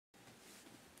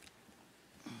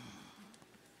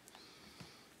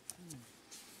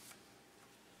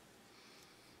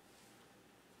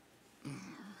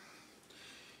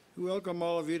Welcome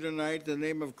all of you tonight in the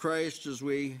name of Christ as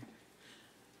we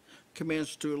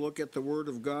commence to look at the Word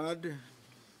of God.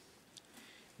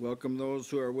 Welcome those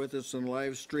who are with us in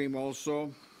live stream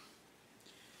also.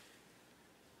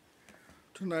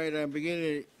 Tonight I'm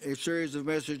beginning a series of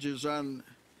messages on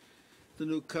the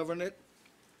New Covenant.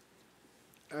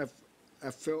 I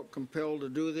felt compelled to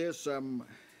do this. I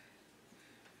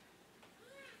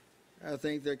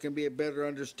think there can be a better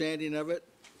understanding of it.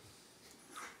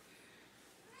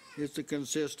 It's to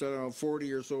consist of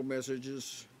 40 or so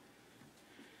messages,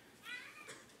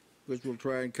 which will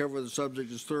try and cover the subject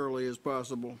as thoroughly as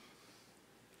possible.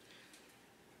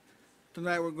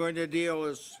 Tonight we're going to deal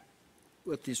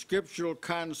with the scriptural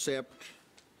concept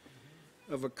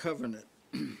of a covenant.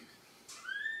 Now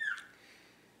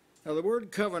the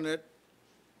word covenant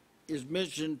is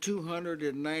mentioned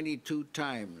 292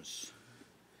 times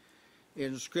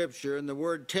in Scripture, and the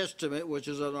word testament, which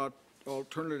is an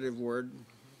alternative word,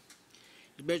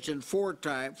 is mentioned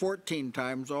 14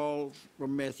 times, all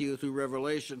from Matthew through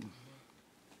Revelation.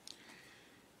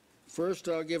 First,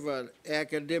 I'll give an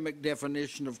academic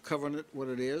definition of covenant, what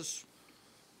it is.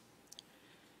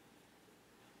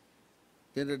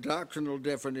 Then a doctrinal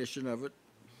definition of it.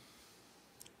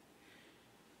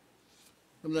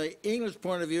 From the English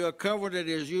point of view, a covenant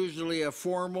is usually a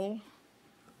formal,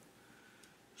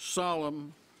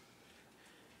 solemn,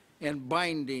 and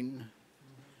binding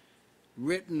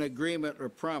written agreement or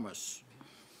promise,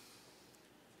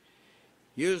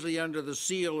 usually under the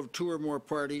seal of two or more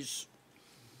parties,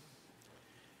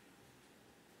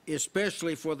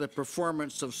 especially for the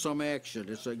performance of some action.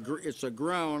 It's a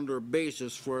ground or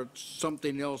basis for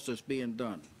something else that's being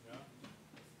done.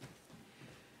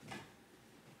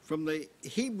 From the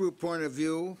Hebrew point of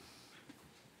view,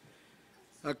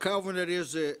 a covenant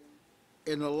is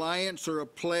an alliance or a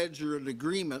pledge or an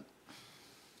agreement.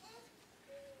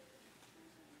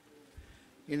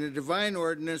 In the divine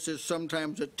ordinance, it's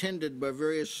sometimes attended by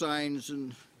various signs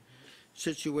and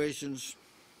situations.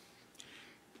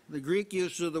 The Greek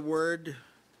use of the word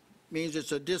means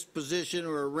it's a disposition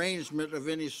or arrangement of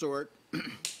any sort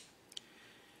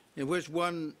in which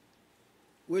one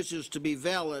wishes to be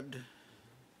valid.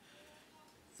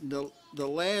 The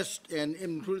last, and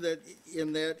included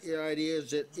in that idea, is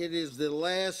that it is the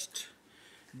last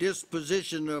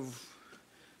disposition of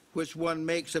which one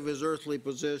makes of his earthly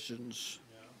possessions.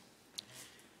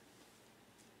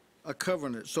 A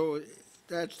covenant. So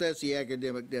that's the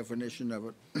academic definition of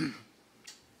it.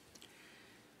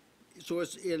 So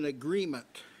it's an agreement.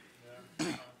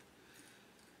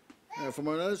 From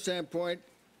another standpoint,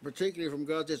 particularly from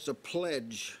God, it's a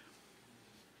pledge,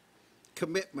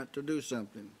 commitment to do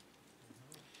something.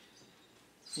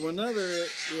 From another,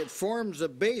 it forms a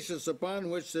basis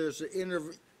upon which there's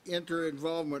an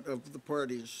inter-involvement of the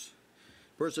parties.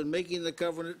 Person making the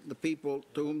covenant, the people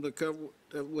to whom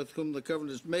with whom the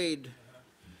covenant is made,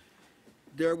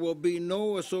 there will be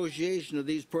no association of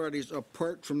these parties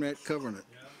apart from that covenant.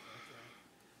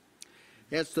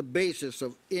 That's the basis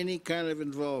of any kind of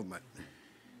involvement.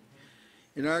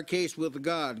 In our case with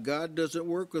God, God doesn't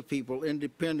work with people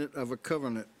independent of a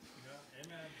covenant.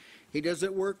 He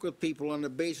doesn't work with people on the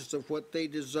basis of what they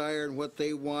desire and what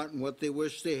they want and what they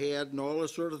wish they had and all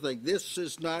this sort of thing. This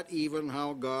is not even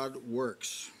how God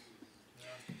works.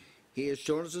 He has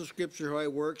shown us in Scripture how He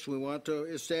works. We want to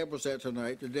establish that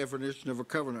tonight, the definition of a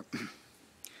covenant.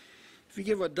 If you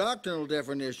give a doctrinal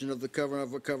definition of the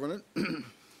covenant,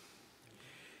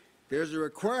 there's a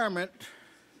requirement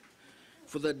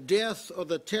for the death of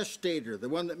the testator, the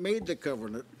one that made the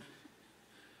covenant.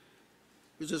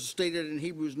 This is stated in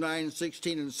Hebrews 9,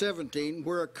 16, and 17,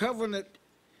 where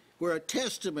a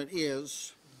testament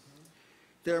is,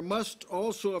 there must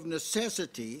also of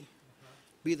necessity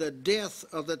be the death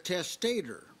of the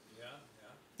testator.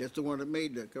 That's the one that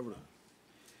made the covenant.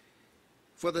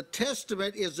 For the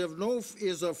testament is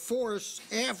of force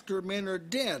after men are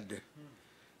dead.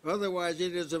 Otherwise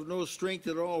it is of no strength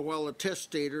at all while the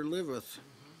testator liveth.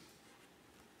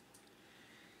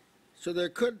 So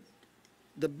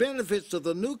the benefits of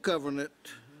the new covenant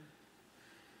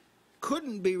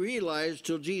couldn't be realized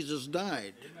till Jesus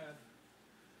died. Amen.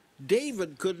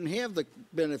 David couldn't have the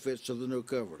benefits of the new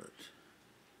covenant.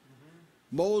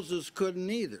 Moses couldn't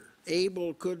either.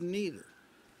 Abel couldn't either.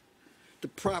 The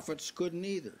prophets couldn't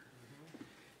either.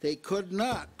 They could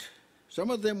not.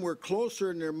 Some of them were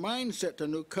closer in their mindset to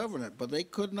new covenant, but they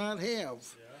could not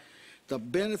have the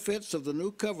benefits of the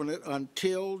new covenant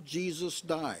until Jesus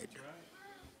died.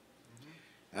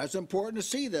 That's important to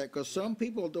see that, because some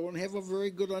people don't have a very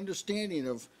good understanding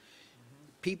of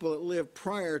people that lived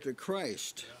prior to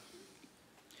Christ.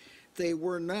 They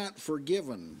were not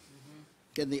forgiven.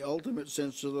 in the ultimate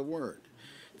sense of the word.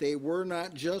 They were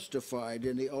not justified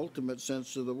in the ultimate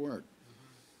sense of the word.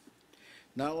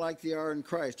 Not like they are in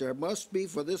Christ. There must be,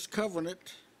 for this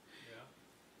covenant,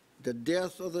 the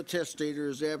death of the testator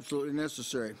is absolutely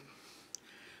necessary.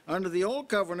 Under the old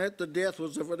covenant, the death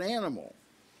was of an animal.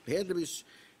 It had to be,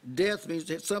 death means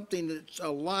it's something that's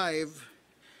alive.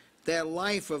 That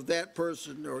life of that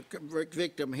person or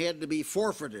victim had to be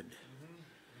forfeited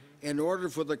in order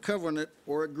for the covenant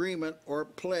or agreement or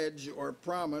pledge or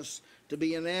promise to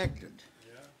be enacted.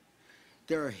 Yeah.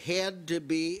 There had to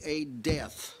be a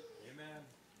death. Amen.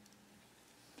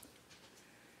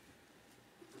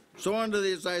 So under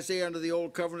the, as I say, under the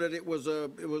old covenant, it was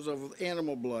of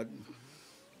animal blood.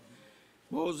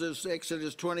 Moses,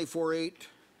 Exodus 24:8,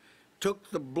 took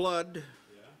the blood,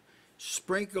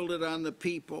 sprinkled it on the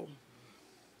people,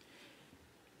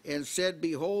 and said,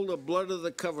 "Behold the blood of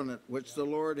the covenant which the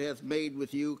Lord hath made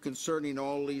with you concerning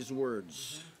all these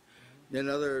words." In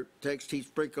other texts, he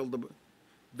sprinkled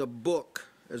the book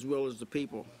as well as the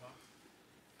people.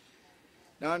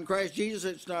 Now in Christ Jesus,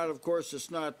 it's not, of course, it's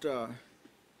not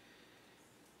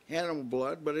animal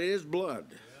blood, but it is blood.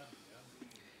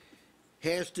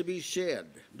 Has to be shed.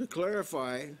 To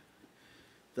clarify,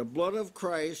 the blood of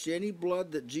Christ, any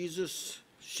blood that Jesus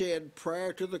shed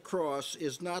prior to the cross,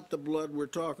 is not the blood we're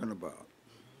talking about.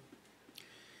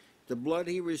 The blood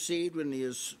he received when he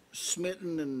is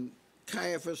smitten in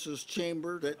Caiaphas's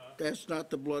chamber, that's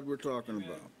not the blood we're talking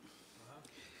about.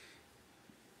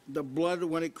 The blood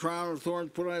when a crown of thorns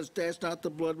put on his, that's not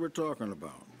the blood we're talking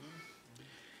about.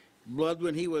 Blood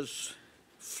when he was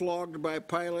flogged by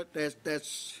Pilate,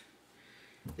 that's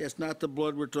not the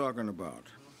blood we're talking about.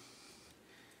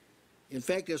 In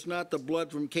fact, it's not the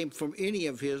blood came from any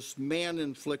of his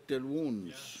man-inflicted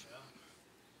wounds.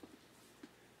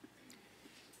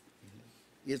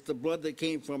 It's the blood that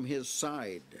came from his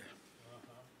side.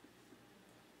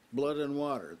 Blood and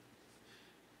water.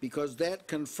 Because that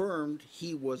confirmed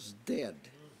he was dead.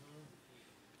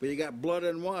 But you got blood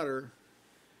and water,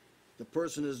 the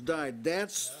person has died.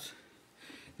 That's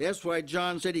why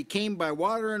John said he came by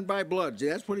water and by blood. See,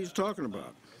 that's what he's talking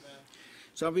about.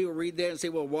 Some people read that and say,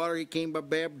 well, water, he came by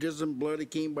baptism, blood, he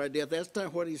came by death. That's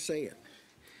not what he's saying.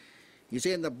 He's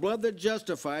saying the blood that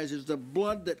justifies is the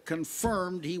blood that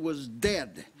confirmed he was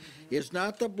dead. It's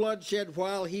not the blood shed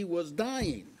while he was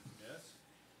dying. Yes.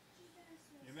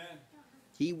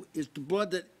 Amen. It's the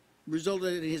blood that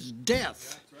resulted in his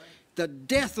death. Yeah, right. The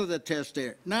death of the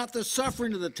testator. Not the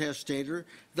suffering of the testator,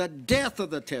 the death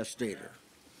of the testator.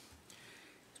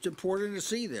 It's important to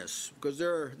see this, because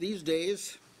there are, these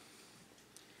days,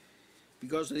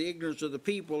 because of the ignorance of the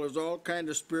people, there's all kinds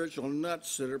of spiritual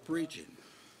nuts that are preaching.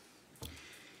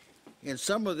 And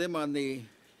some of them on the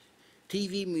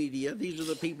TV media, these are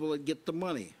the people that get the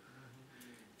money.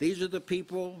 These are the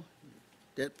people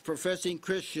that professing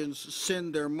Christians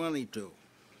send their money to.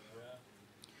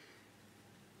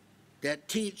 That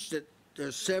teach that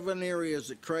there's 7 areas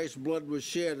that Christ's blood was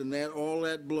shed, and that all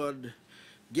that blood,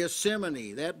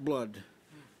 Gethsemane, that blood,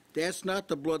 that's not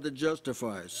the blood that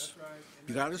justifies. That's right.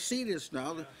 You got to see this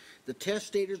now. Yeah. The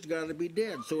testator's got to be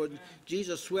dead. So when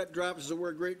Jesus' sweat drops, as it were,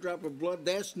 a great drop of blood,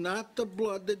 that's not the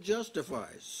blood that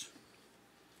justifies.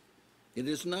 It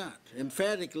is not.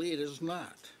 Emphatically, it is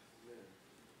not.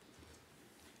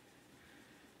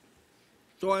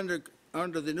 So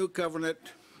under the new covenant,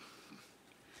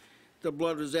 the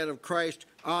blood was that of Christ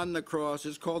on the cross.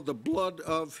 It's called the blood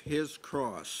of his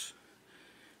cross.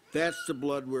 That's the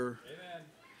blood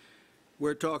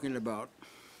we're talking about.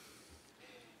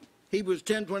 Hebrews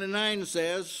 10:29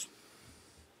 says,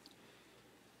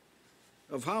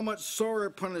 of how much sorer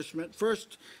punishment.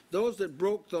 First, those that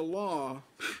broke the law,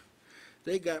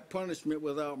 they got punishment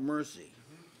without mercy.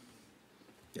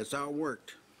 That's how it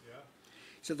worked. Yeah.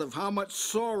 It says of how much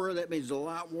sorer, that means a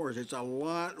lot worse. It's a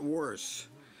lot worse.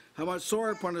 How much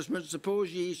sorer punishment,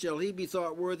 suppose ye, shall he be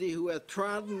thought worthy who hath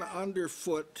trodden under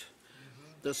foot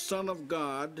the Son of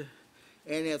God,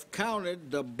 and hath counted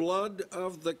the blood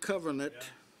of the covenant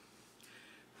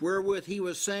wherewith he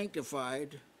was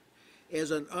sanctified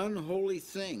as an unholy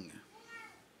thing.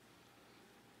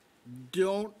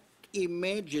 Don't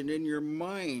imagine in your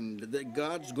mind that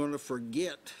God's going to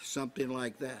forget something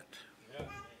like that. Yeah.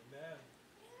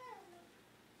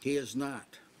 He is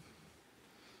not.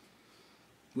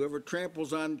 Whoever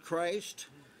tramples on Christ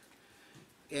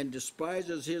and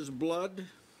despises his blood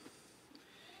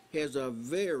has a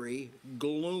very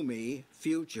gloomy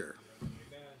future.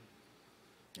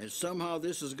 And somehow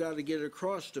this has got to get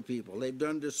across to people. They've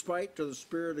done despite to the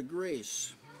Spirit of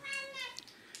grace.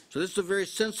 So this is a very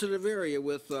sensitive area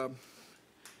with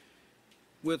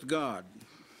God.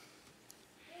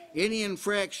 Any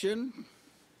infraction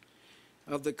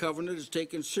of the covenant is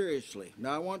taken seriously.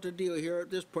 Now I want to deal here at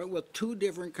this point with two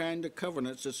different kinds of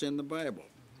covenants that's in the Bible.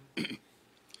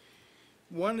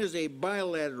 One is a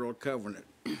bilateral covenant.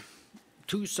 There's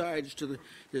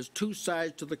two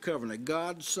sides to the covenant.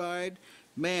 God's side,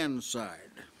 man's side.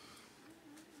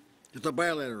 It's a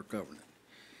bilateral covenant.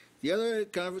 The other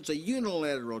covenant is a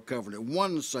unilateral covenant,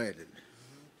 one-sided.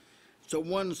 It's a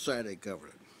one-sided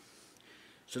covenant.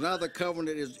 So now the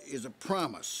covenant is a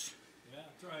promise. Yeah,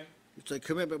 that's right. It's a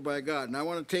commitment by God. Now I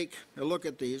want to take a look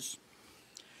at these.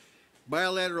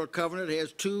 Bilateral covenant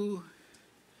has two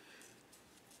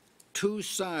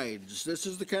sides. This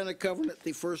is the kind of covenant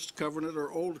the first covenant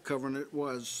or old covenant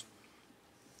was.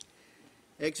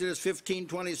 Exodus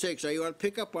 15:26. Now you want to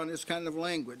pick up on this kind of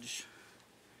language.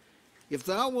 If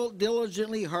thou wilt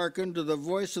diligently hearken to the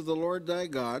voice of the Lord thy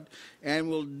God, and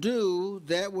will do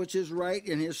that which is right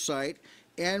in his sight,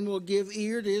 and will give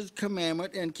ear to his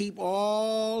commandment, and keep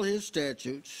all his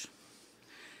statutes,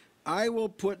 I will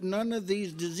put none of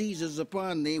these diseases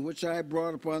upon thee, which I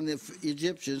brought upon the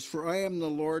Egyptians, for I am the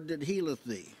Lord that healeth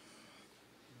thee.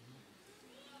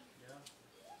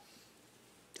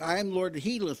 I am the Lord that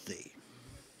healeth thee.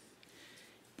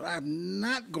 But I'm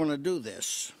not going to do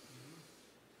this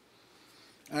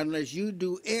unless you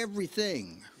do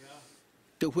everything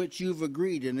to which you've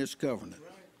agreed in this covenant.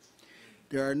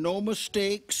 There are no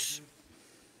mistakes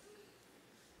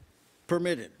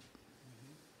permitted.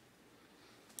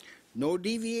 No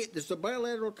this is a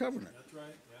bilateral covenant. That's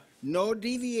right. Yeah. No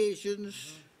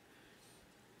deviations,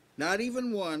 not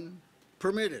even one,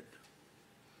 permitted.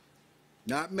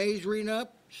 Not measuring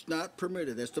up, it's not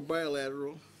permitted. That's the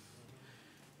bilateral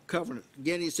covenant.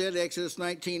 Again, he said, Exodus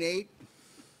 19:8,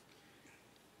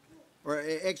 or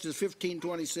Exodus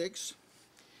 15:26,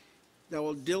 thou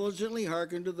wilt diligently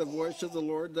hearken to the voice of the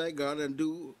Lord thy God, and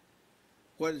do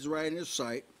what is right in his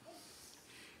sight.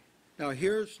 Now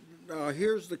here's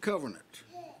the covenant.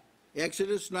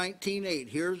 Exodus 19:8.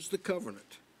 Here's the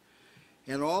covenant.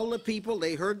 And all the people,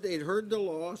 they'd heard the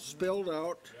law spelled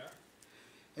out,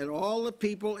 and all the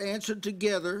people answered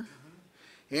together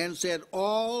and said,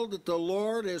 all that the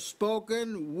Lord has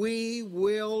spoken, we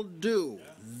will do.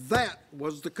 That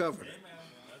was the covenant. Amen.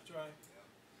 That's right.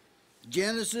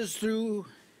 Genesis through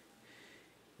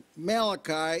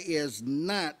Malachi is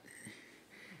not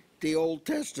the Old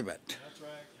Testament. That's right.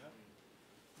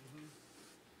 Yeah.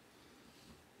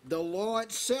 The law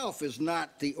itself is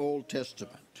not the Old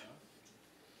Testament.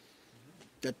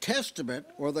 The testament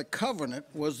or the covenant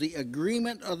was the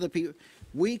agreement of the people.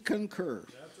 We concur.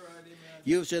 That's right. Amen.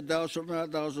 You've said thou shalt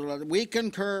not, thou shalt not. We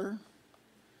concur.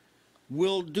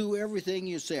 We'll do everything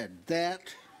you said.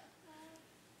 That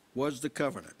was the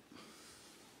covenant.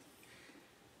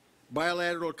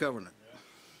 Bilateral covenant.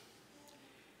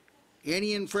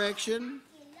 Any infraction,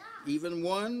 even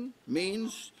one,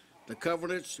 means the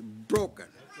covenant's broken.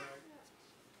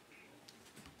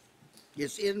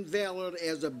 It's invalid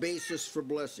as a basis for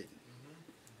blessing.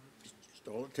 Just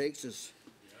all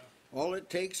it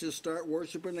takes is start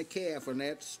worshiping a calf, and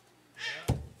that's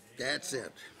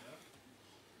it.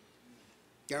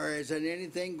 There isn't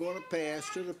anything going to pass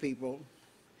to the people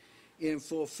in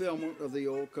fulfillment of the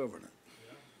old covenant.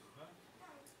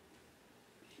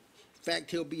 In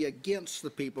fact, he'll be against the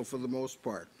people for the most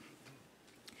part.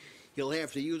 He'll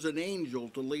have to use an angel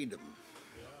to lead them.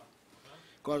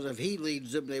 Because if he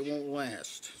leads them, they won't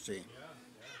last. See?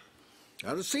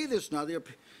 Got to see this now. The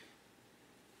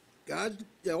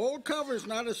old covenant is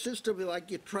not a system like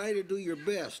you try to do your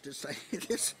best. It's like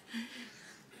this.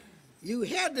 You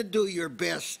had to do your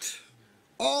best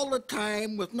all the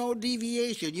time with no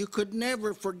deviation. You could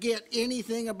never forget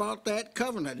anything about that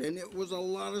covenant, and it was a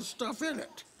lot of stuff in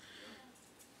it.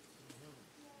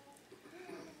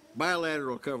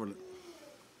 Bilateral covenant.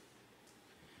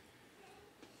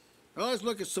 Well, let's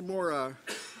look at some more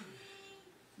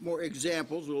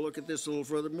examples. We'll look at this a little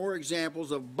further. More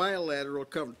examples of bilateral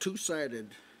covenant, two-sided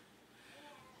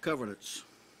covenants.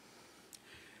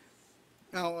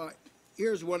 Now,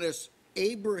 here's one is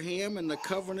Abraham and the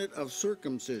covenant of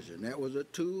circumcision. That was a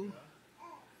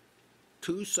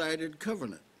two-sided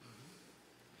covenant.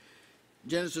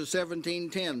 Genesis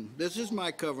 17:10. This is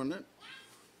my covenant,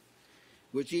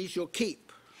 which ye shall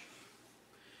keep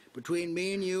between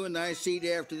me and you and thy seed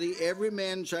after thee. Every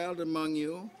man child among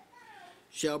you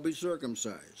shall be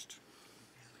circumcised.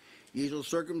 Ye shall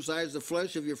circumcise the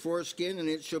flesh of your foreskin, and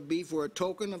it shall be for a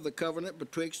token of the covenant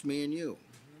betwixt me and you.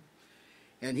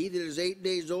 And he that is 8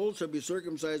 days old shall be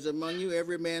circumcised among you,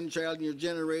 every man child in your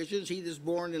generations, he that is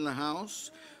born in the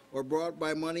house, or brought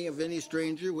by money of any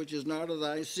stranger, which is not of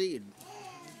thy seed.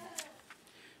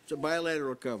 It's a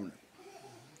bilateral covenant.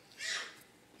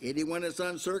 Anyone that's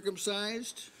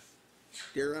uncircumcised,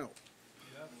 they're out.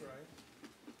 That's right.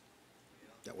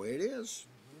 That way it is.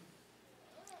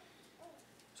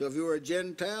 So if you were a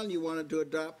Gentile and you wanted to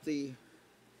adopt you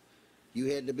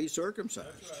had to be circumcised.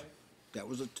 That's right. That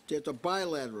was it's a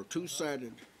bilateral,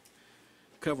 two-sided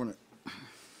covenant.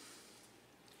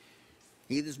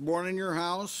 He that's born in your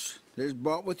house, that is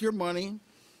bought with your money,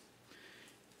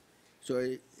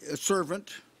 so a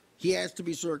servant, he has to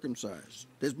be circumcised.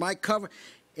 There's my covenant,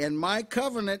 and my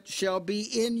covenant shall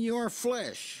be in your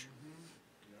flesh.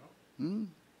 Yeah.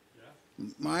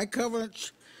 My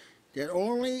covenant, that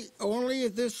only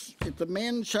if the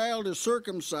man child is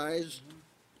circumcised,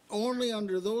 only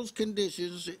under those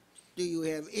conditions do you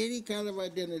have any kind of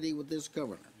identity with this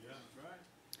covenant. Yeah. Right.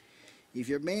 If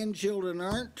your man children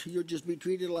aren't, you'll just be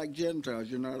treated like Gentiles.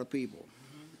 You're not a people.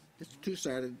 It's a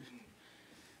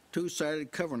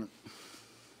two-sided covenant.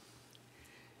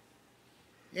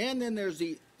 And then there's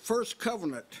the first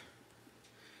covenant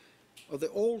of the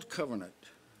old covenant.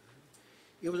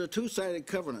 It was a two-sided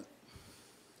covenant.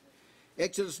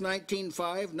 Exodus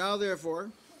 19:5. Now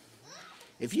therefore,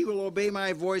 if you will obey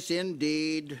my voice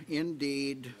indeed,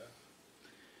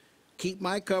 keep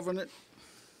my covenant,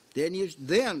 then ye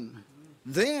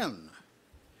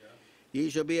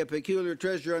shall be a peculiar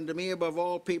treasure unto me above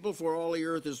all people, for all the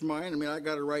earth is mine. I mean, I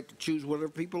got a right to choose whatever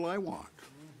people I want.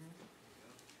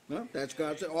 Well, that's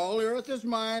God said, all the earth is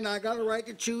mine. I got a right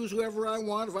to choose whoever I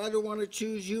want. If I don't want to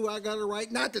choose you, I got a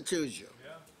right not to choose you.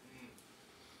 Yeah.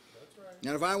 That's right.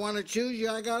 And if I want to choose you,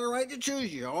 I got a right to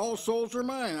choose you. All souls are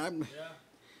mine.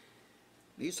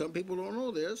 Yeah. Some people don't know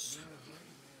this.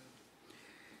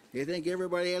 They think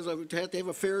everybody has to have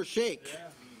a fair shake. Yeah.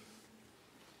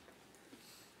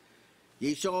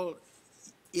 Ye shall,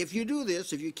 if you do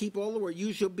this, if you keep all the word,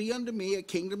 you shall be unto me a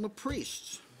kingdom of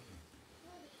priests.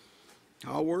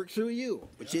 I'll work through you.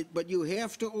 But you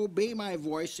have to obey my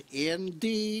voice.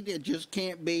 Indeed, it just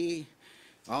can't be,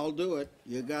 I'll do it.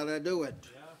 You got to do it.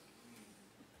 Yeah.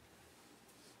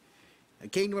 A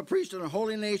kingdom of priests and a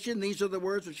holy nation, these are the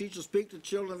words which ye shall speak to the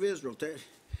children of Israel.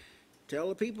 Tell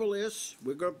the people this.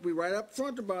 We're going to be right up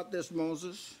front about this,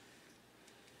 Moses.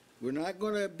 We're not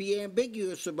going to be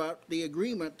ambiguous about the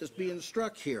agreement that's being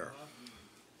struck here.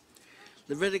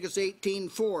 Leviticus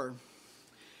 18:4.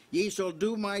 Ye shall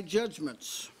do my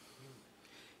judgments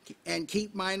and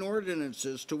keep mine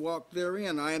ordinances to walk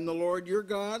therein. I am the Lord your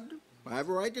God. I have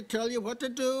a right to tell you what to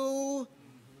do.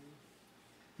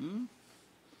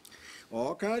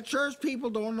 All kind of church people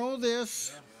don't know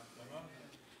this.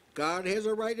 God has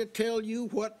a right to tell you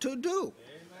what to do. Amen.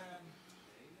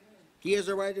 He has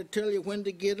a right to tell you when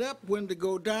to get up, when to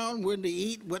go down, when to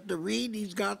eat, what to read.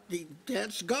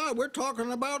 That's God. We're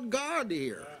talking about God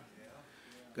here.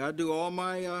 God do all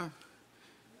my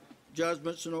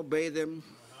judgments and obey them.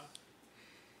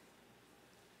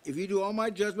 If you do all my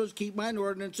judgments, keep mine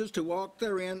ordinances to walk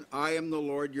therein, I am the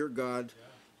Lord your God.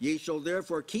 Ye shall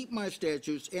therefore keep my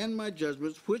statutes and my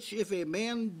judgments, which if a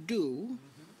man do,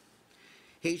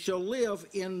 he shall live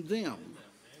in them.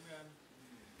 Amen.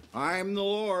 I am the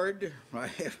Lord. I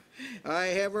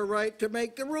have a right to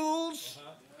make the rules.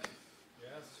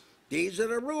 Yes. These are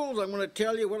the rules. I'm going to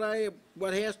tell you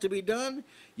what has to be done.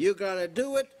 You got to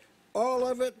do it, all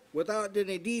of it, without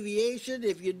any deviation.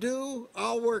 If you do,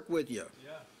 I'll work with you.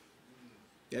 Yeah.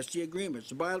 That's the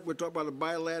agreement. We're talking about a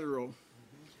bilateral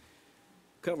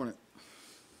covenant.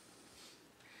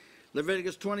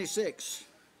 Leviticus 26.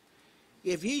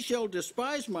 If ye shall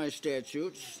despise my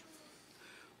statutes,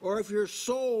 or if your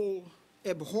soul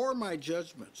abhor my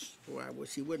judgments. Boy, I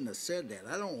wish he wouldn't have said that.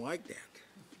 I don't like that.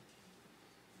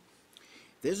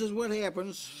 This is what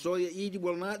happens, so that ye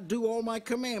will not do all my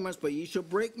commandments, but ye shall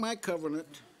break my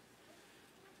covenant.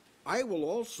 I will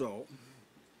also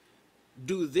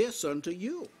do this unto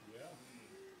you. Yeah.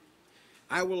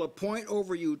 I will appoint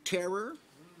over you terror,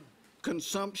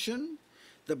 consumption,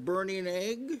 the burning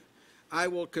egg. I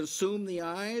will consume the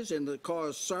eyes and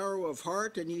cause sorrow of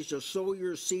heart, and ye shall sow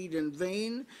your seed in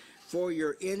vain. For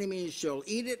your enemies shall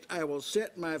eat it. I will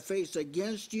set my face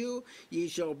against you. Ye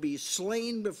shall be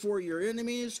slain before your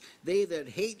enemies. They that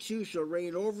hate you shall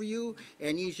reign over you,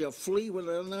 and ye shall flee when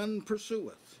none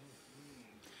pursueth.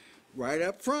 Right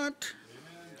up front.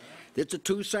 It's a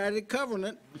two-sided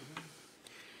covenant.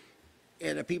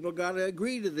 And the people got to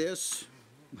agree to this.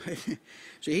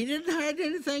 So he didn't hide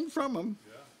anything from them.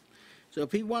 So if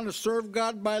people want to serve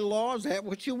God by law, is that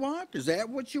what you want? Is that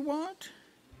what you want?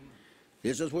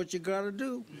 This is what you got to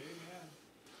do.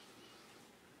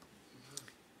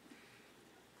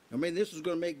 I mean, this is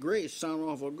going to make grace sound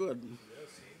awful good. Yes.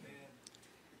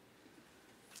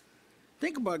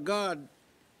 Think about God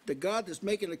the God that's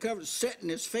making the covenant setting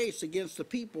his face against the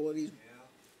people that he's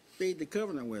made the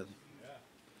covenant with. Yeah.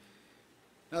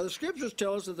 Now the scriptures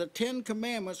tell us that the 10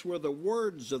 commandments were the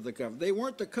words of the covenant. They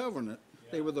weren't the covenant,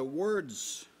 they were the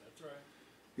words. That's right.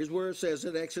 Here's where it says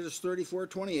in Exodus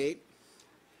 34:28.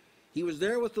 He was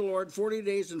there with the Lord 40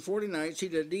 days and 40 nights. He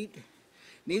did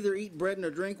neither eat bread nor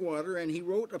drink water, and he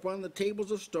wrote upon the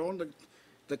tables of stone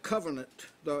the covenant,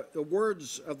 the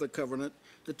words of the covenant,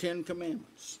 the 10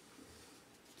 commandments.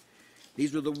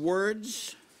 These were the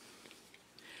words.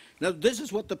 Now, this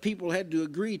is what the people had to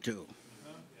agree to.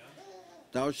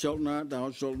 Thou shalt not,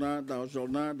 thou shalt not, thou shalt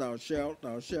not, thou shalt,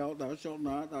 thou shalt, thou shalt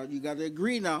not. You got to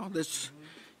agree now. This,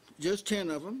 just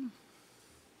 10 of them.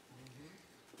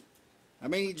 I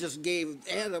mean, he just gave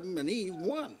Adam and Eve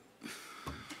one. That's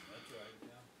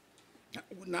right.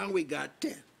 Yeah. Now we got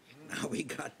 10. Now we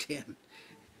got 10.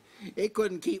 They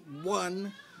couldn't keep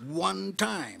one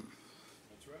time.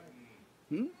 That's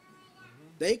right.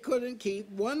 They couldn't keep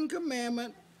one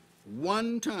commandment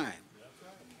one time. That's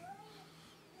right.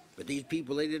 But these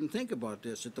people, they didn't think about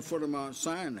this at the foot of Mount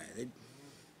Sinai.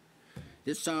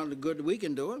 This sounded good. We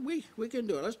can do it. We can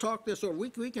do it. Let's talk this over. We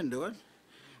can do it.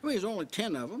 I mean, there's only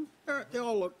 10 of them.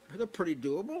 They're pretty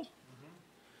doable.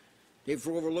 They've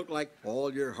overlooked like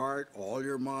all your heart, all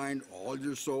your mind, all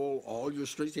your soul, all your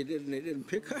strength. They didn't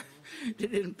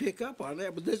pick up on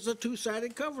that. But this is a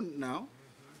two-sided covenant now.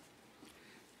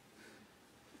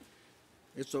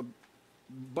 It's a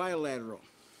bilateral.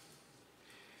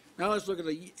 Now let's look at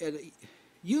a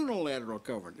unilateral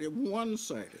covenant,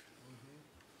 one-sided.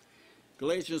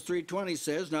 Galatians 3:20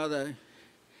 says, now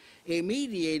a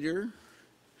mediator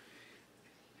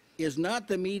is not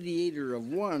the mediator of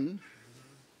one.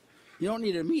 You don't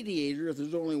need a mediator if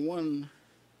there's only one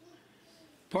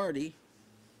party.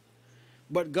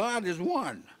 But God is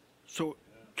one. So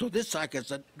this like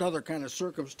is another kind of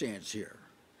circumstance here.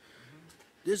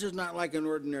 This is not like an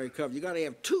ordinary covenant. You got to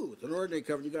have two. An ordinary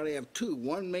covenant, you got to have two.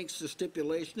 One makes the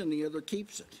stipulation and the other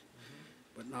keeps it.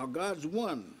 But now God's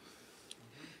one.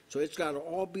 So it's got to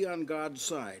all be on God's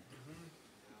side.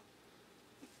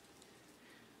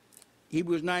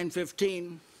 Hebrews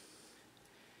 9:15.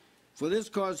 For this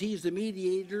cause he's the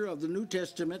mediator of the New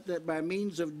Testament, that by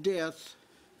means of death,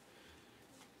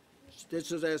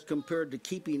 this is as compared to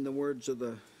keeping the words of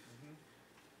the,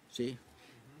 see?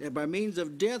 That by means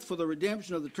of death for the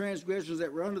redemption of the transgressions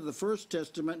that were under the first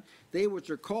testament, they which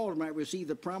are called might receive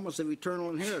the promise of eternal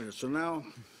inheritance. So now,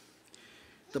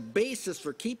 the basis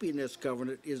for keeping this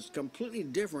covenant is completely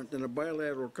different than a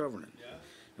bilateral covenant. Yeah.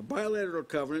 A bilateral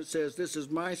covenant says, this is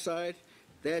my side,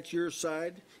 that's your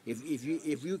side.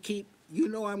 If you keep, you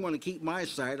know I'm going to keep my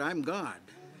side, I'm God.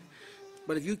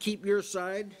 But if you keep your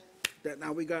side, that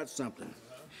now we got something.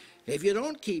 If you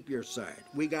don't keep your side,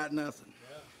 we got nothing.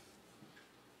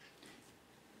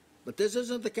 But this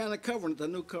isn't the kind of covenant the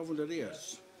new covenant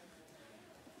is.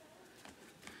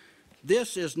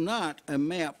 This is not a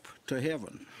map to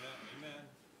heaven. Yeah. Amen.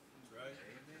 That's right.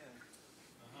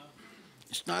 Amen.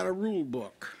 It's not a rule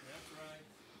book. That's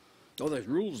right. Oh, there's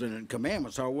rules in it and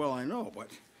commandments, how well I know, but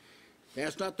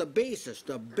that's not the basis.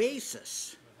 The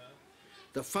basis,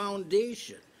 the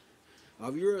foundation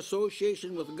of your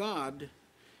association with God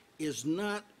is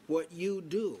not what you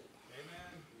do.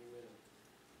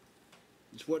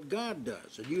 It's what God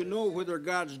does. And you know whether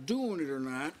God's doing it or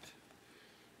not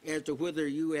as to whether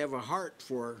you have a heart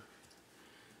for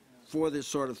this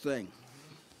sort of thing.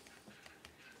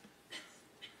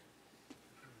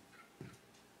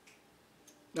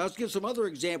 Now let's give some other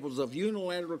examples of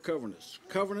unilateral covenants.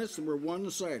 Covenants that were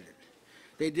one-sided.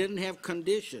 They didn't have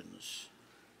conditions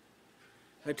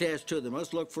attached to them.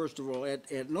 Let's look first of all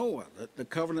at Noah, the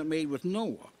covenant made with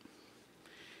Noah.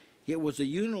 It was a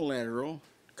unilateral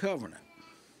covenant.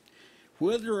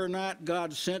 Whether or not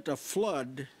God sent a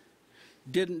flood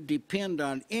didn't depend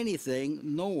on anything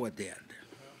Noah did.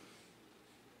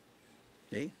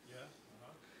 See?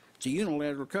 It's a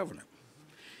unilateral covenant.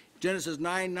 Genesis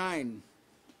 9:9.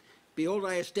 Behold,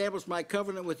 I established my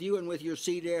covenant with you and with your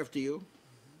seed after you.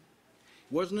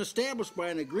 It wasn't established by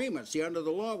an agreement. See, under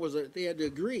the law they had to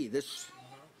agree. This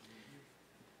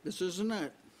isn't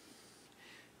it.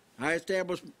 I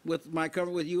established with my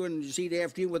covenant with you and your seed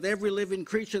after you, with every living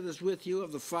creature that's with you,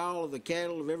 of the fowl, of the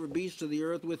cattle, of every beast of the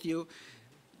earth with you,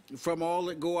 from all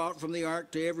that go out from the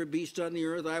ark to every beast on the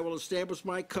earth, I will establish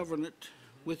my covenant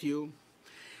with you.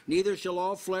 Neither shall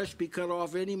all flesh be cut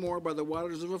off any more by the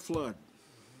waters of a flood.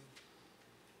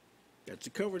 That's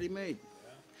the covenant he made.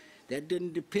 That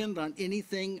didn't depend on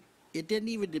anything. It didn't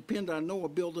even depend on Noah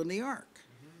building the ark.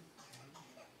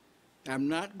 I'm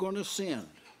not going to sin.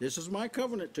 This is my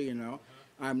covenant to you now.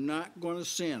 I'm not going to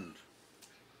sin.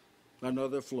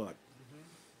 another flood.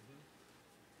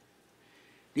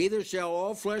 Neither shall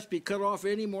all flesh be cut off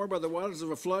any more by the waters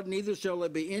of a flood, neither shall there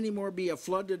be any more be a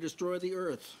flood to destroy the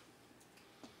earth.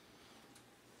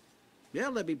 Yeah,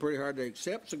 that'd be pretty hard to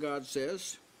accept, so God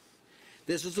says,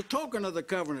 this is a token of the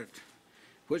covenant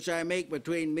which I make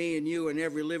between me and you and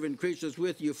every living creature that's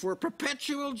with you for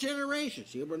perpetual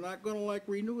generations. Yeah, we're not going to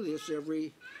renew this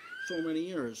every so many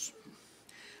years.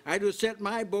 I do set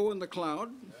my bow in the cloud,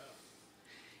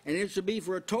 and it shall be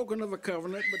for a token of a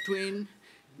covenant between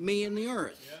me and the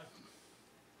earth.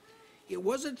 Yeah. It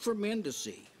wasn't for men to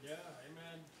see. Yeah,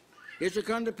 amen. It shall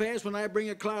come to pass when I bring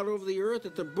a cloud over the earth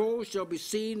that the bow shall be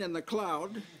seen in the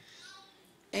cloud,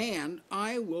 and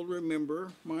I will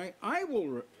remember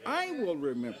remember That's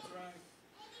right.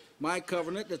 my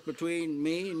covenant that's between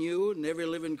me and you and every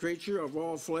living creature of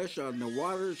all flesh, and the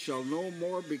waters shall no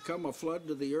more become a flood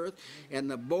to the earth, and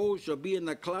the bow shall be in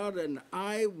the cloud, and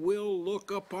I will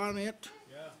look upon it,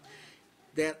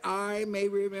 that I may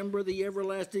remember the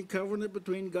everlasting covenant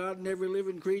between God and every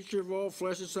living creature of all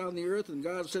flesh that's on the earth. And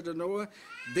God said to Noah,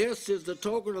 this is the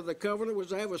token of the covenant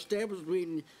which I have established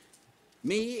between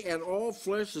me and all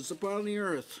flesh that's upon the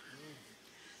earth.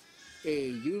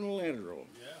 A unilateral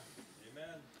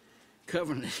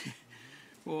covenant.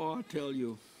 Oh, I tell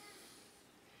you.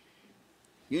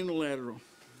 Unilateral.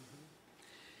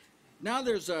 Now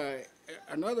there's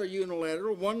another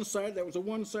unilateral, one side, that was a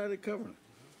one-sided covenant.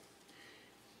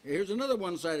 Here's another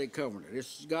one-sided covenant.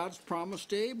 It's God's promise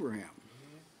to Abraham.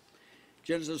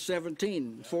 Genesis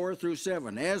 17, 4 through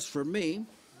 7. As for me,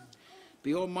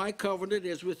 behold, my covenant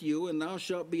is with you, and thou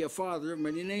shalt be a father of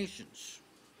many nations.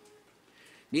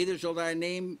 Neither shall thy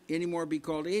name any more be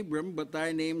called Abram, but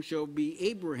thy name shall be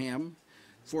Abraham,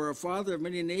 for a father of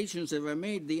many nations have I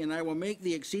made thee, and I will make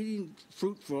thee exceeding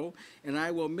fruitful, and I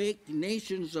will make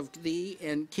nations of thee,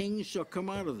 and kings shall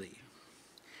come out of thee.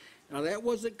 Now that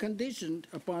wasn't conditioned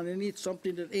upon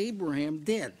something that Abraham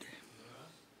did.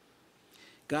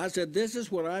 God said, this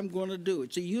is what I'm going to do.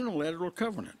 It's a unilateral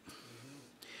covenant.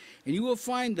 And you will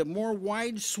find the more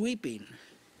wide-sweeping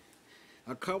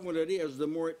a covenant is, the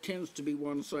more it tends to be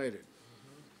one-sided.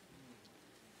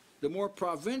 The more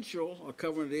provincial a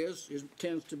covenant is, it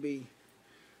tends to be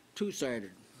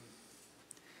two-sided.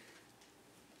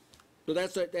 So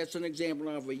that's an example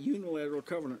of a unilateral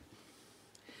covenant.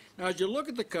 Now, as you look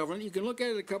at the covenant, you can look at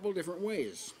it a couple of different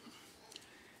ways.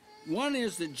 One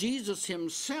is that Jesus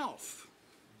himself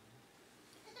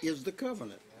is the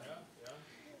covenant.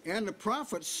 And the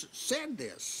prophets said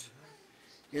this.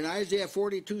 In Isaiah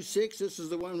 42:6, this is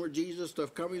the one where Jesus, the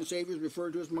coming Savior, is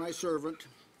referred to as my servant.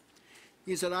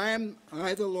 He said, I,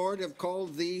 the Lord, have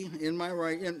called thee in my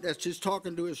right, and that's just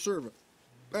talking to his servant.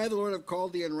 I, the Lord, have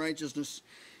called thee in righteousness,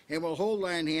 and will hold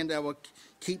thine hand, I will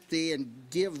keep thee and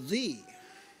give thee.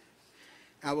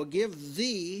 I will give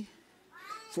thee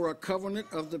for a covenant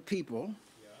of the people,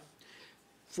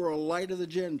 for a light of the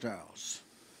Gentiles.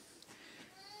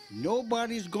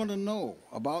 Nobody's going to know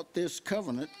about this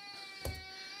covenant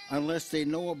unless they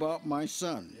know about my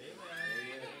son.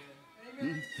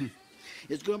 Amen.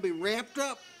 It's going to be wrapped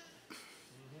up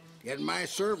in my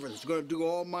servant. It's going to do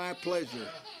all my pleasure.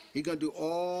 He's going to do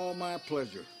all my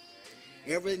pleasure.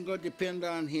 Everything's going to depend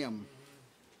on him.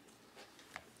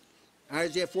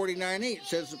 Isaiah 49:8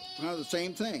 says the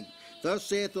same thing. Thus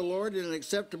saith the Lord, in an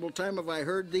acceptable time have I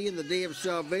heard thee, in the day of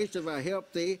salvation have I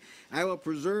helped thee. I will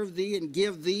preserve thee and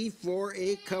give thee for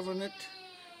a covenant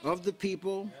of the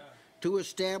people, to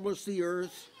establish the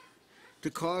earth,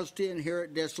 to cause to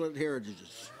inherit desolate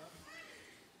heritages.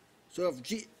 So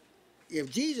if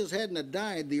Jesus hadn't have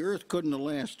died, the earth couldn't have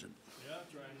lasted. Yeah,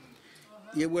 that's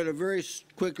right. It would have very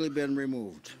quickly been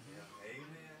removed.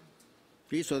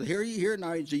 See, so here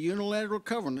now it's a unilateral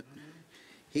covenant.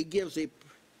 He gives a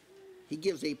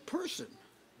person,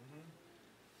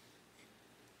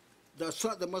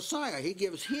 the Messiah, he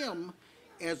gives him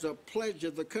as a pledge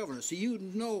of the covenant. So you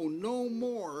know no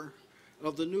more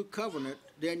of the new covenant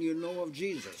than you know of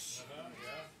Jesus.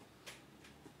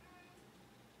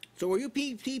 So when you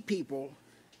see people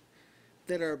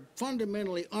that are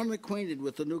fundamentally unacquainted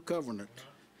with the new covenant,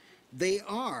 they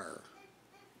are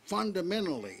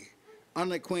fundamentally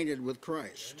unacquainted with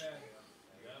Christ.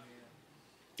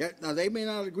 Now, they may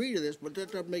not agree to this, but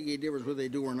that doesn't make any difference whether they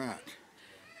do or not.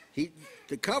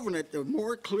 The covenant, the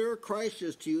more clear Christ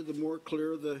is to you, the more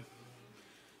clear the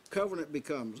covenant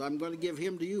becomes. I'm going to give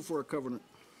him to you for a covenant.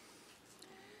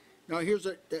 Now,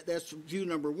 that's view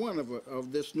number one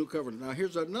of this new covenant. Now,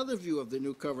 here's another view of the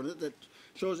new covenant that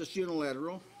shows it's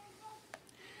unilateral.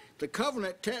 The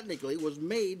covenant technically was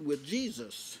made with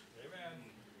Jesus.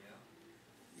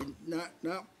 Not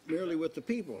merely with the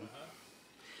people.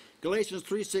 Galatians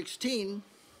 3:16,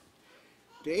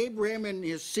 to Abraham and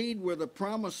his seed were the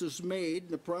promises made.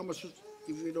 The promises,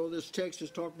 if you know this text,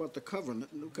 is talking about the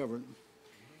covenant, new covenant.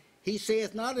 He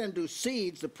saith not unto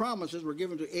seeds, the promises were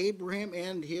given to Abraham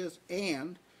and his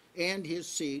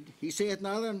seed. He saith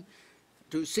not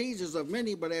unto seeds as of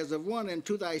many, but as of one, and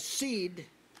to thy seed,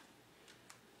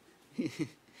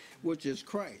 which is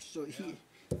Christ.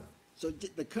 So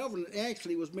the covenant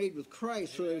actually was made with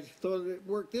Christ, so that it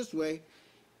worked this way.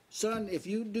 Son, if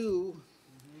you do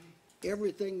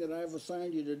everything that I've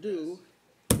assigned you to do,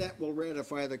 that will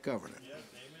ratify the covenant. Yes,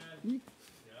 amen.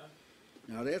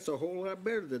 Yeah. Now that's a whole lot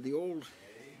better than the old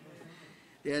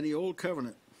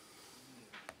covenant.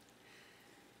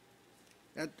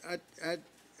 I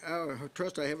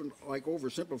trust I haven't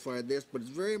oversimplified this, but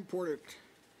it's very important.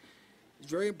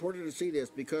 It's very important to see this,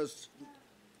 because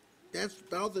that's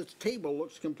now this table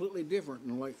looks completely different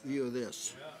in light view of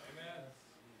this. Yeah, amen.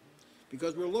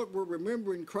 Because we're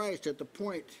remembering Christ at the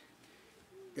point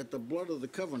that the blood of the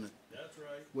covenant That's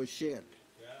right. was shed.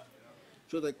 Yeah.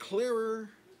 So the clearer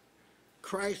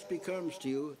Christ becomes to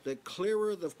you, the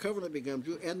clearer the covenant becomes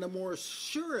to you, and the more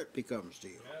sure it becomes to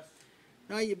you. Yes.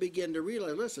 Now you begin to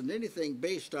realize, listen, anything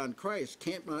based on Christ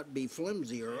can't not be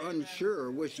flimsy or unsure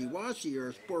or wishy-washy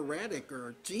or sporadic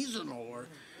or seasonal, or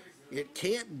it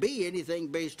can't be anything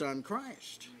based on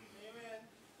Christ.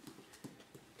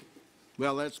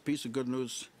 Well, that's a piece of good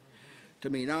news to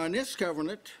me. Now, in this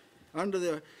covenant, under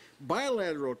the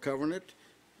bilateral covenant,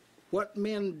 what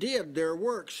men did, their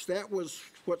works, that was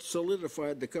what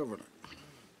solidified the covenant.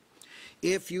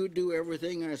 If you do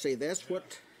everything I say, that's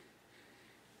what,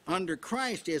 under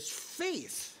Christ, is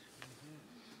faith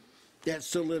that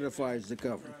solidifies the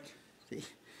covenant.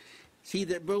 See,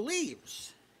 that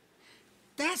believes.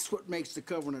 That's what makes the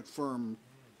covenant firm,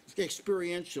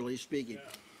 experientially speaking.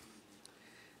 Yeah.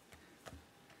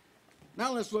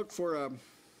 Now let's look for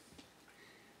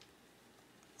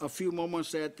a few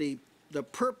moments at the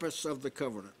purpose of the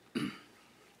covenant.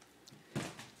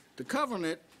 The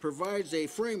covenant provides a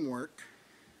framework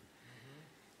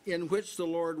in which the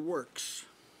Lord works.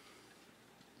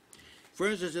 For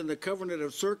instance, in the covenant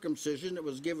of circumcision that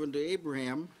was given to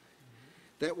Abraham,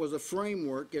 that was a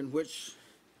framework in which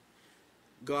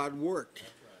God worked.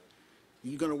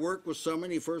 You're going to work with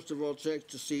somebody, first of all checks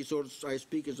to see, so I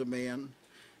speak as a man,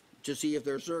 to see if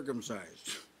they're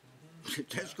circumcised.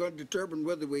 That's going to determine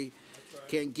whether we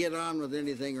can get on with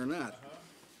anything or not.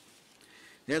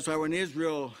 That's why when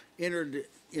Israel entered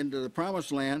into the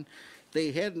promised land,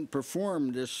 they hadn't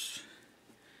performed this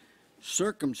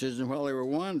circumcision while they were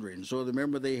wandering. So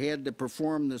remember, they had to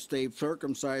perform this. They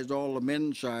circumcised all the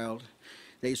men child.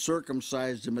 They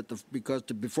circumcised them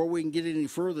before we can get any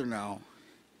further now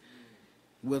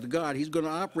with God, He's going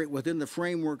to operate within the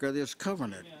framework of this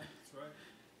covenant, Yeah, that's right.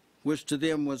 which to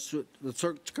them was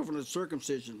the covenant of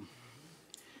circumcision.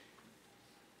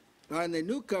 Now, in the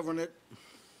new covenant,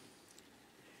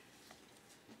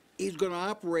 He's going to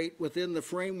operate within the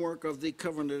framework of the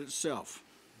covenant itself.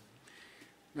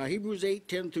 Now, Hebrews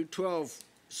 8:10-12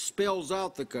 spells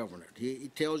out the covenant. He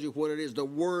tells you what it is, the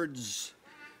words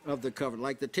of the covenant.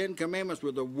 Like the 10 Commandments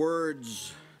were the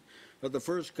words of the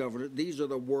first covenant, these are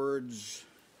the words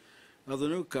of the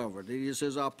new covenant. He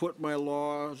says, I'll put my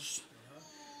laws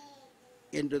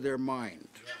into their mind.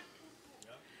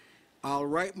 I'll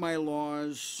write my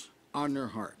laws on their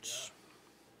hearts.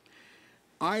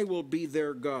 I will be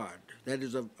their God. That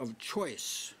is of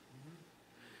choice.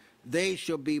 They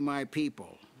shall be my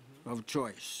people of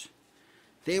choice.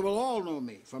 They will all know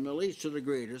me, from the least to the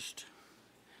greatest.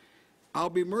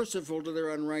 I'll be merciful to their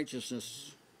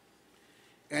unrighteousness,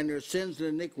 and their sins and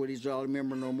iniquities I'll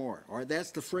remember no more. All right,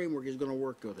 that's the framework He's going to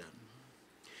work within.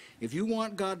 If you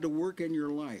want God to work in your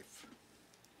life,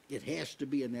 it has to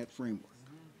be in that framework.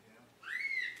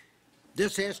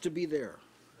 This has to be there.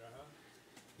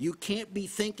 You can't be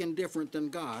thinking different than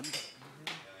God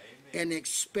and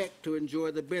expect to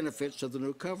enjoy the benefits of the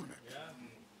new covenant.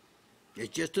 It's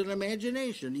just an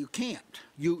imagination. You can't.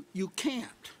 You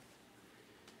can't.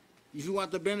 If you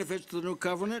want the benefits of the new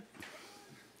covenant,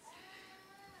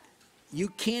 you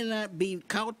cannot be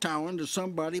kowtowing to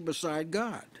somebody beside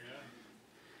God.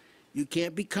 You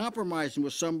can't be compromising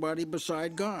with somebody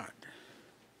beside God.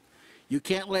 You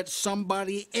can't let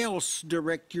somebody else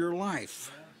direct your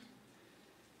life.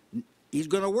 He's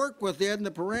going to work within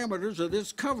the parameters of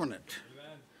this covenant.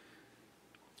 Amen.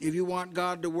 If you want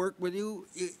God to work with you,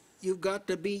 you've got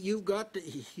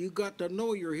to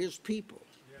know you're His people.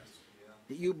 Yes.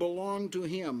 That you belong to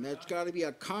Him. That's got to be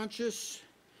a conscious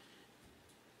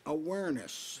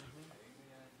awareness.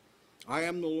 I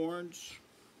am the Lord's.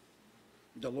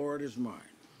 The Lord is mine.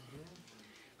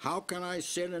 How can I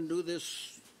sin and do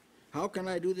this? How can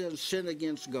I do this and sin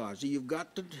against God? So you've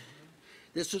got to,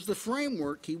 this is the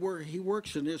framework. He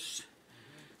works in this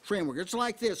framework. It's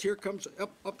like this. Here comes,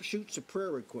 up shoots a prayer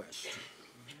request.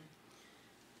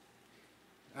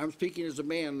 I'm speaking as a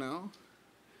man now.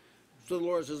 So the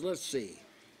Lord says, let's see.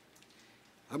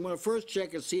 I'm going to first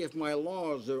check and see if my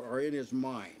laws are in his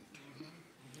mind.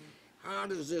 How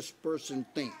does this person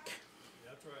think?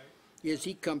 That's right. Is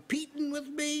he competing with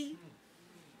me?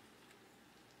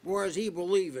 Or does he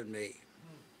believe in me?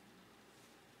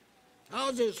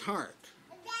 How's his heart?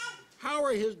 How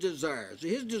are his desires? Are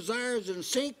his desires in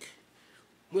sync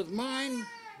with mine?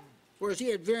 Or is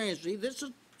he at variance? See,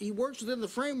 he works within the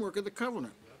framework of the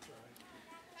covenant.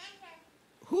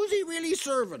 Who's he really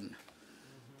serving?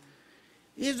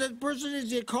 Is that person, is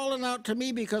he calling out to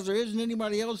me because there isn't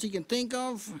anybody else he can think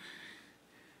of?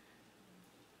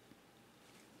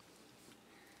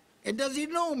 And does he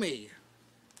know me?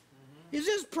 Is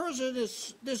this person,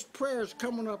 this prayer is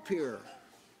coming up here?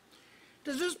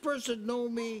 Does this person know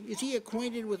me? Is he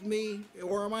acquainted with me?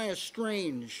 Or am I a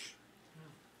strange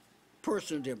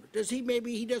person to him?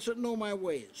 Maybe he doesn't know my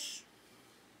ways?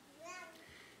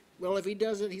 Well, if he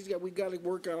doesn't, we've got to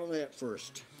work on that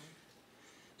first.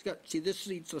 See, this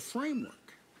leads to the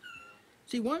framework.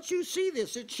 See, once you see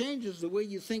this, it changes the way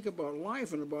you think about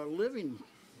life and about living.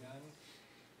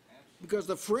 Because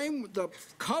the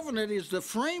covenant is the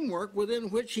framework within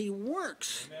which he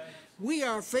works. Amen. We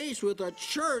are faced with a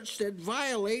church that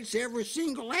violates every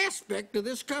single aspect of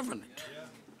this covenant.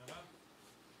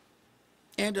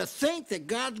 And to think that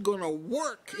God's going to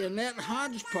work in that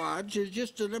hodgepodge is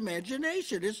just an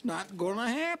imagination. It's not going to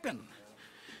happen.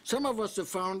 Some of us have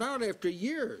found out after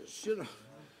years,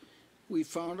 we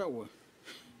found out, well,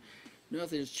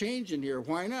 nothing's changing here.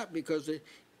 Why not? Because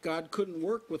God couldn't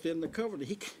work within the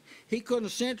covenant. He couldn't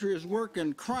center his work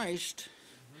in Christ,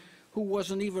 who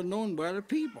wasn't even known by the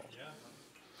people.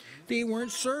 They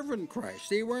weren't serving Christ.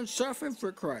 They weren't suffering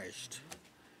for Christ.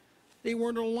 They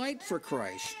weren't a light for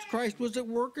Christ. Christ wasn't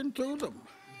working through them.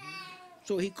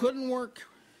 So he couldn't work.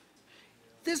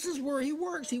 This is where he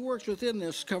works. He works within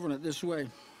this covenant this way.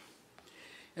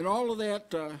 And all of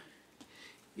that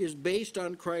is based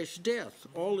on Christ's death.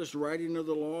 All this writing of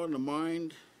the law in the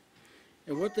mind.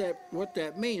 And what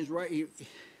that means, right? He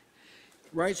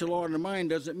writes the law in the mind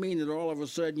doesn't mean that all of a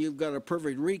sudden you've got a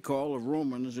perfect recall of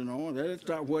Romans, That's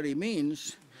not what he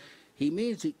means. He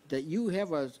means that you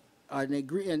have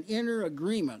an inner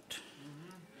agreement,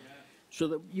 so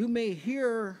that you may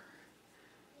hear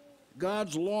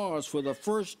God's laws for the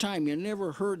first time. You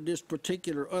never heard this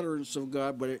particular utterance of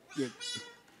God, but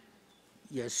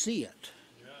you see it.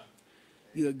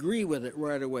 You agree with it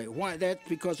right away. Why? That's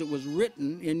because it was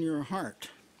written in your heart.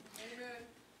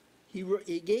 Amen.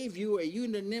 He gave you a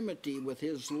unanimity with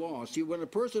his law. See, when a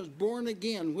person is born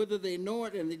again, whether they know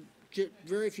it, and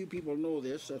very few people know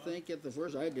this, I think at the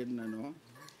first I didn't know,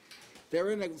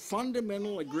 they're in a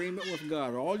fundamental agreement with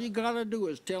God. All you got to do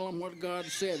is tell them what God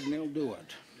said, and they'll do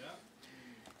it.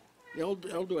 They'll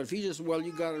do it. If he just, well,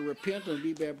 you got to repent and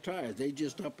be baptized, they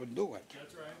just up and do it.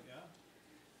 That's right,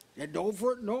 yeah. And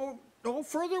no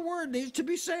further word needs to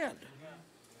be said.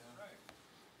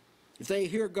 If they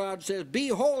hear God says, be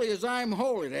holy as I'm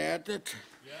holy,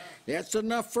 that's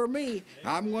enough for me.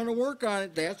 I'm going to work on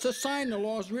it. That's a sign the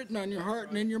law is written on your heart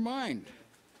and in your mind.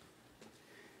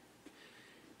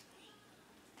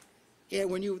 Yeah,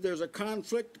 when there's a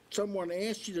conflict, someone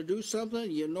asks you to do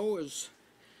something,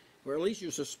 or at least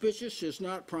you're suspicious it's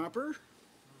not proper,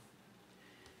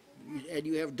 and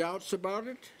you have doubts about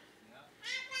it.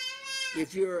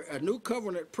 If you're a new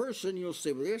covenant person, you'll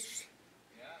say, well,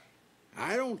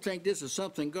 I don't think this is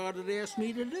something God had asked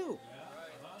me to do.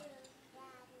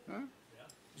 Huh?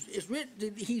 It's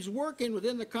written, he's working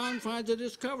within the confines of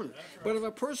this covenant. But if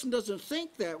a person doesn't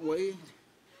think that way,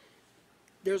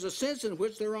 there's a sense in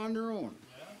which they're on their own.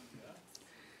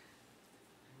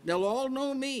 They'll all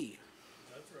know me.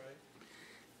 That's right.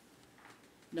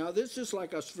 Now, this is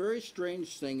like a very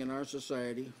strange thing in our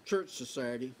society, church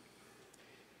society.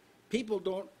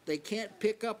 People they can't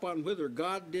pick up on whether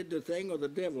God did the thing or the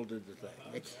devil did the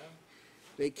thing.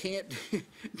 They can't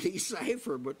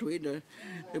decipher between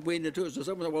the two. So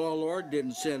someone said, well, the Lord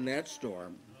didn't send that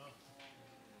storm.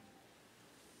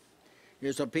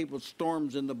 There's some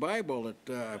storms in the Bible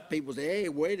that people say, hey,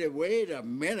 wait a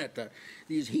minute.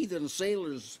 These heathen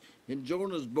sailors in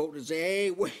Jonah's boat and say,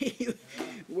 hey,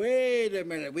 wait a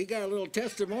minute. We got a little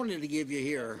testimony to give you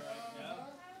here.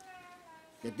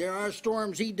 That there are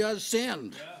storms he does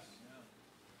send.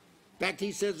 In fact,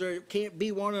 he says there can't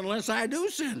be one unless I do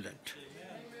send it.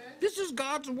 Amen. This is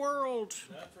God's world.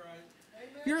 That's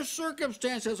right. Your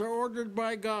circumstances are ordered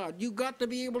by God. You've got to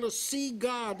be able to see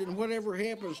God in whatever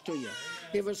happens to you.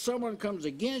 If it's someone comes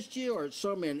against you, or it's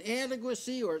some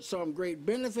inadequacy, or it's some great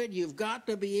benefit, you've got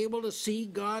to be able to see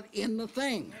God in the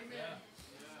thing.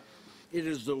 It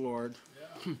is the Lord.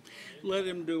 Let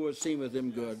him do what seemeth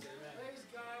him good.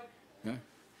 Huh?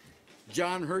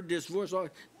 John heard this voice.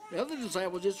 The other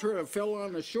disciples just heard a fellow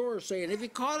on the shore saying, "Have you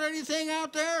caught anything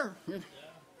out there?"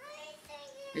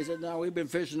 He said, "No, we've been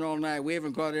fishing all night. We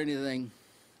haven't caught anything."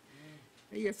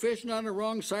 You're fishing on the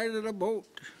wrong side of the boat.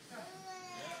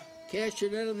 Cast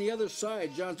your net on the other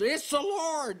side. John said, "It's the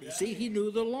Lord." See, he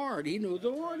knew the Lord. He knew the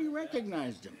Lord. He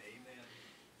recognized him.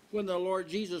 When the Lord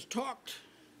Jesus talked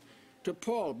to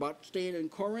Paul about staying in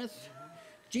Corinth,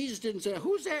 Jesus didn't say,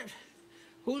 "Who's that?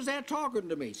 Who's that talking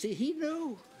to me?" See, he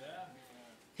knew.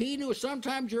 He knew.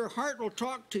 Sometimes your heart will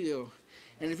talk to you.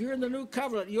 And if you're in the new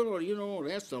covenant, you know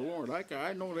that's the Lord.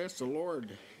 I know that's the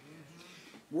Lord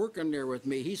working there with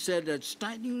me. He said that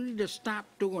you need to stop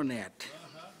doing that.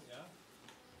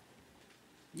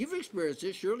 You've experienced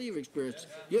this. Surely you've experienced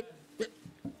it.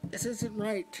 This isn't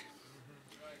right.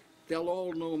 They'll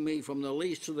all know me from the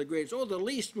least to the greatest. Oh, the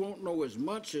least won't know as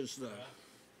much as the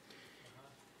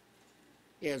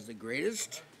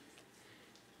greatest.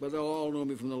 But they'll all know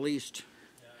me from the least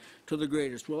to the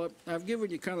greatest. Well, I've given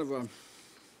you kind of a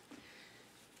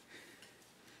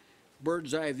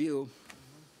bird's eye view.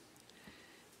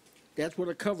 That's what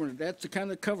a covenant. That's the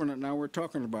kind of covenant now we're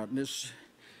talking about in this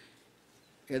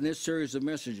series of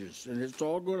messages, and it's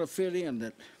all going to fit in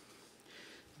that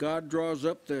God draws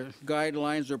up the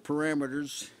guidelines or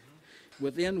parameters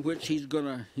within which He's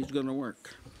gonna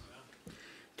work.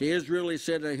 To Israel, He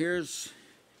said, "Here's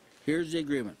the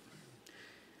agreement.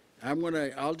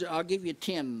 I'll give you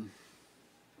 10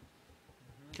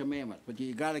 commandments, but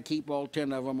you got to keep all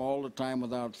 10 of them all the time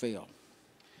without fail.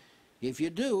 If you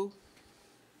do,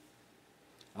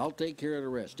 I'll take care of the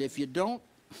rest. If you don't,"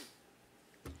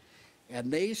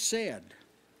 and they said,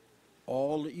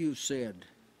 "All that you said,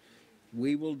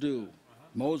 we will do."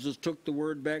 Moses took the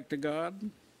word back to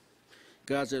God.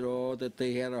 God said, "Oh, that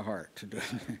they had a heart to do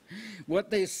it." What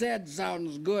they said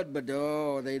sounds good, but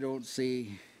they don't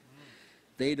see.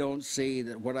 They don't see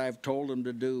that what I've told them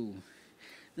to do,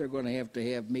 they're going to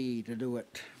have me to do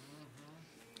it.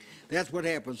 That's what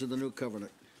happens in the new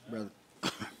covenant, brother.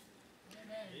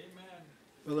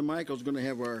 Brother Michael's going to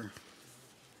have our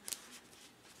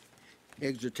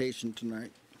exhortation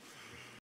tonight.